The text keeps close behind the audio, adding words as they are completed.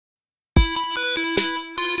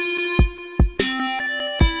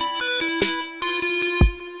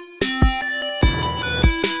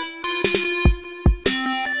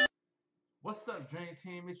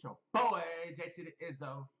team. It's your boy, JT the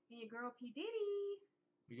Izzo. And your girl, P. Diddy.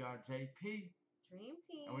 We are JP. Dream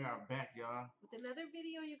Team. And we are back, y'all. With another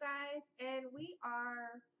video, you guys. And we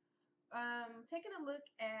are taking a look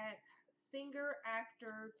at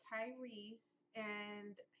singer-actor Tyrese.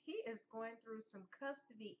 And he is going through some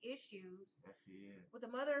custody issues. Yes, he is. With the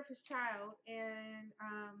mother of his child. And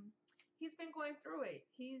he's been going through it.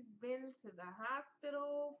 He's been to the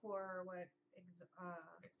hospital for what?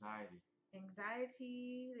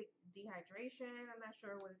 Anxiety, dehydration. I'm not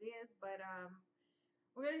sure what it is, but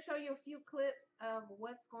we're going to show you a few clips of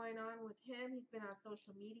what's going on with him. He's been on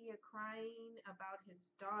social media crying about his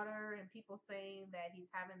daughter and people saying that he's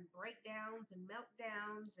having breakdowns and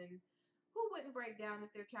meltdowns, and who wouldn't break down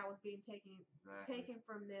if their child was being taken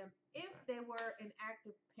from them if they were an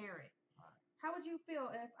active parent? Right. How would you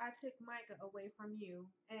feel if I took Micah away from you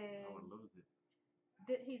and I would lose it?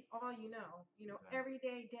 That he's all you know. Exactly. Every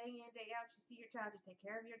day, day in, day out, you see your child, you take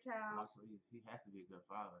care of your child. Also, he has to be a good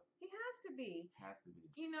father. He has to be. Has to be.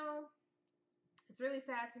 It's really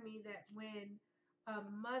sad to me that when a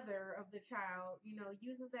mother of the child,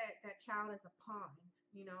 uses that child as a pawn,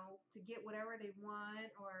 to get whatever they want,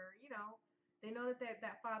 or, they know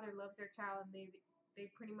that father loves their child, and they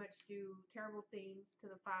pretty much do terrible things to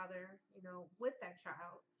the father, with that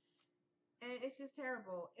child. And it's just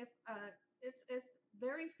terrible. It's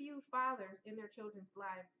very few fathers in their children's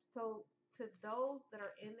life. So to those that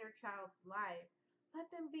are in their child's life, let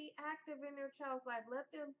them be active in their child's life. Let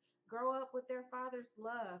them grow up with their father's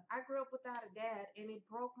love. I grew up without a dad, and it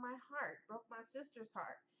broke my heart, broke my sister's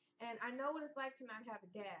heart. And I know what it's like to not have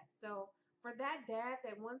a dad. So for that dad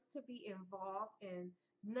that wants to be involved and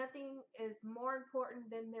nothing is more important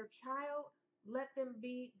than their child, let them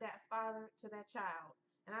be that father to that child.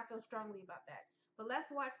 And I feel strongly about that. But let's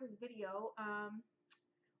watch this video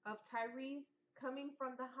of Tyrese coming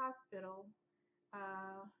from the hospital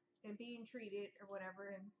and being treated or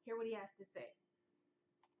whatever, and hear what he has to say.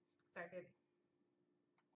 Sorry, baby.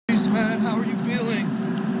 Tyrese, man, how are you feeling?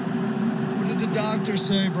 What did the doctor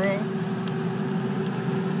say, bro?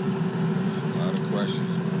 A lot of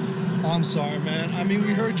questions, man. I'm sorry, man. I mean,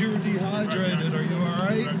 we heard you were dehydrated. Are you all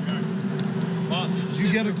right? Did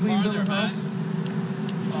you get a clean bill of health?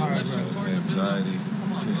 All right, bro. Anxiety.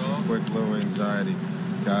 Just a quick little anxiety.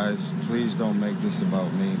 Guys, please don't make this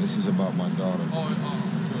about me. This is about my daughter.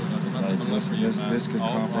 Like, this could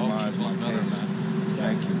compromise my case.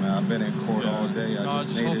 Thank you, man. I've been in court all day. I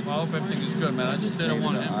hope everything is good, man. I just didn't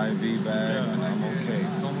want an IV bag, and I'm okay.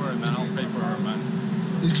 Don't worry, man. I'll pay for her, man.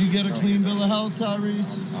 Did you get a clean bill of health,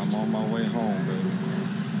 Tyrese? I'm on my way home, baby.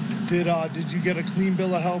 Did you get a clean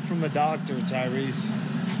bill of health from the doctor, Tyrese?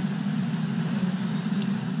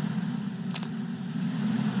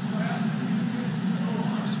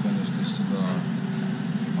 Cigar.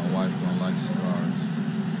 My wife don't like cigars.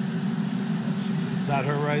 Is that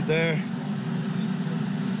her right there?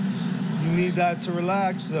 You need that to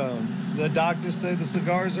relax, though. The doctors say the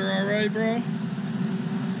cigars are all right, bro?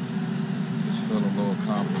 Just feel a little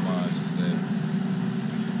compromised today.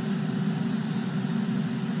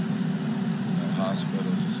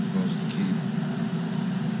 Hospitals are supposed to keep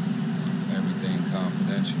everything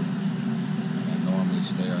confidential. I normally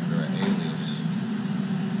stay under an alias.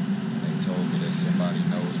 Told me that somebody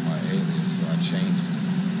knows my alias, so I changed it.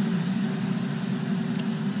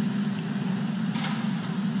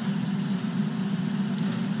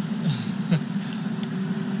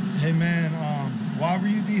 Hey man, why were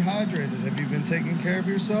you dehydrated? Have you been taking care of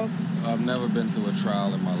yourself? I've never been through a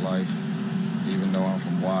trial in my life, even though I'm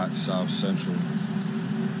from Watts, South Central.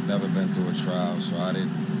 Never been through a trial, so I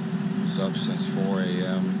was up since 4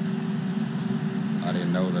 a.m. I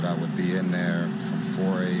didn't know that I would be in there from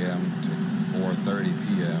 4 a.m. to 4:30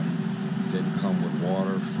 p.m. Didn't come with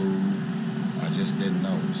water, food. I just didn't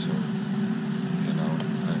know. So,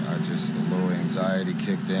 I just, a little anxiety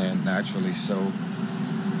kicked in, naturally so.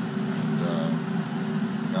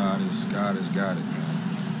 And God has got it, man.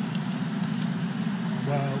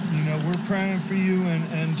 Well, we're praying for you,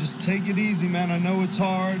 and just take it easy, man. I know it's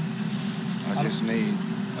hard. I just need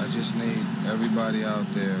everybody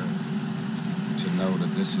out there to know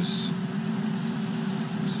that this is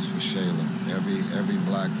for Shayla. Every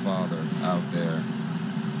black father out there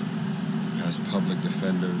has public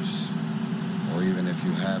defenders, or even if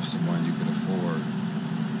you have someone you can afford,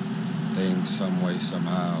 things some way,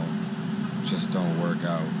 somehow just don't work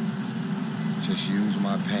out. Just use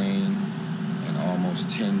my pain and almost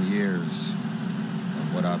 10 years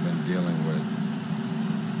of what I've been dealing with,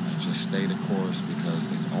 and just stay the course, because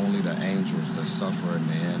it's only the angels that suffer in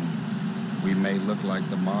the end. We may look like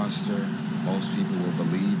the monster. Most people will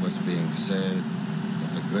believe what's being said, but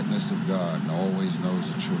the goodness of God and always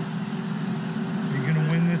knows the truth. Are you gonna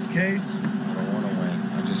win this case? I don't want to win.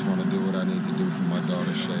 I just want to do what I need to do for my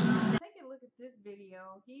daughter, Shayla. Take a look at this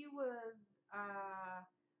video. He was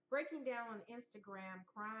breaking down on Instagram,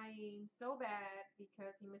 crying so bad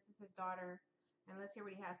because he misses his daughter. And let's hear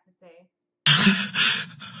what he has to say.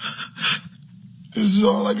 This is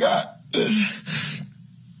all I got.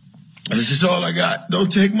 This is all I got.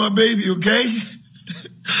 Don't take my baby, okay?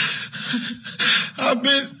 I've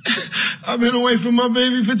been away from my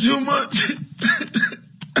baby for 2 months.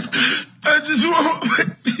 I just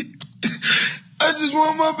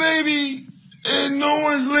want my baby. And no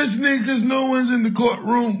one's listening because no one's in the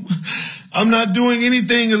courtroom. I'm not doing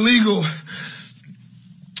anything illegal.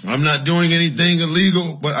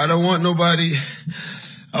 But I don't want nobody.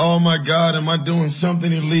 Oh my God, am I doing something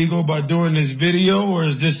illegal by doing this video, or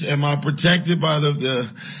am I protected by the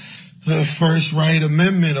First Right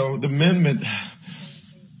Amendment or the amendment?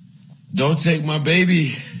 Don't take my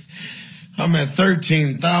baby. I'm at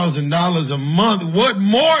 $13,000 a month. What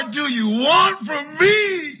more do you want from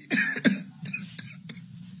me?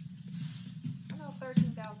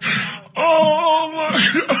 Oh my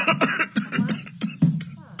God.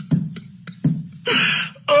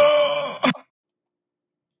 Oh.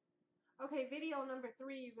 Okay, video number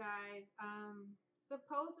 3, you guys.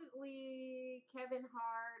 Supposedly Kevin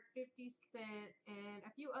Hart, 50 Cent, and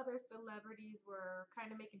a few other celebrities were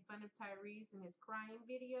kind of making fun of Tyrese in his crying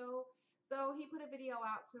video. So he put a video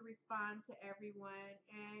out to respond to everyone,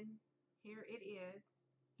 and here it is.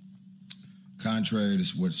 Contrary to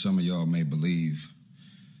what some of y'all may believe,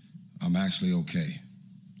 I'm actually okay.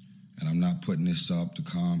 And I'm not putting this up to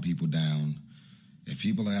calm people down. If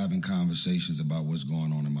people are having conversations about what's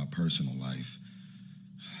going on in my personal life,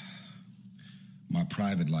 my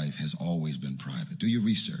private life has always been private. Do your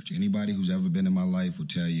research. Anybody who's ever been in my life will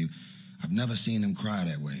tell you, I've never seen him cry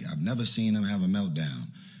that way. I've never seen him have a meltdown.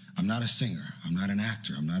 I'm not a singer. I'm not an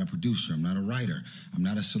actor. I'm not a producer. I'm not a writer. I'm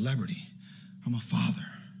not a celebrity. I'm a father.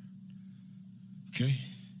 Okay?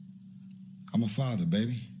 I'm a father,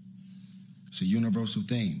 baby. It's a universal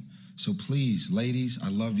theme. So please, ladies, I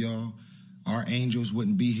love y'all. Our angels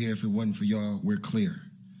wouldn't be here if it wasn't for y'all. We're clear.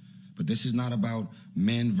 But this is not about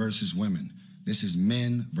men versus women. This is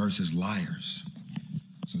men versus liars.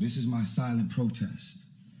 So this is my silent protest.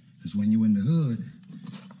 Because when you're in the hood,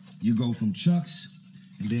 you go from chucks,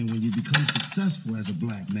 and then when you become successful as a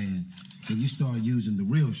black man, then you start using the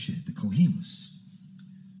real shit, the cohibas.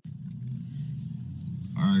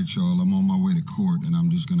 All right, y'all, I'm on my way to court, and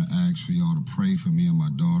I'm just going to ask for y'all to pray for me and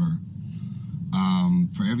my daughter.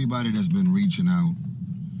 For everybody that's been reaching out,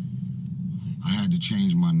 I had to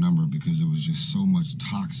change my number because it was just so much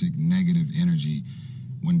toxic, negative energy.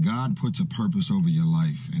 When God puts a purpose over your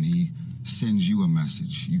life and he sends you a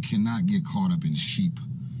message, you cannot get caught up in sheep.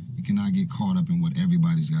 You cannot get caught up in what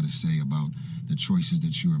everybody's got to say about the choices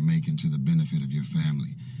that you are making to the benefit of your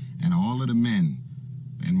family. And all of the men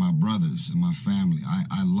and my brothers and my family,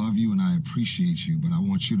 I love you and I appreciate you, but I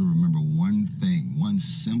want you to remember one thing, one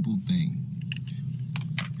simple thing.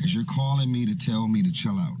 As you're calling me to tell me to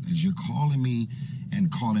chill out, as you're calling me and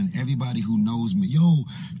calling everybody who knows me, yo,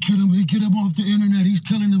 get him off the internet, he's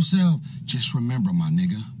killing himself. Just remember, my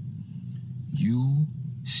nigga, you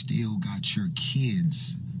still got your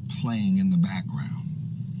kids playing in the background.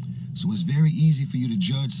 So it's very easy for you to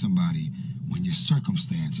judge somebody when your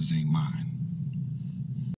circumstances ain't mine.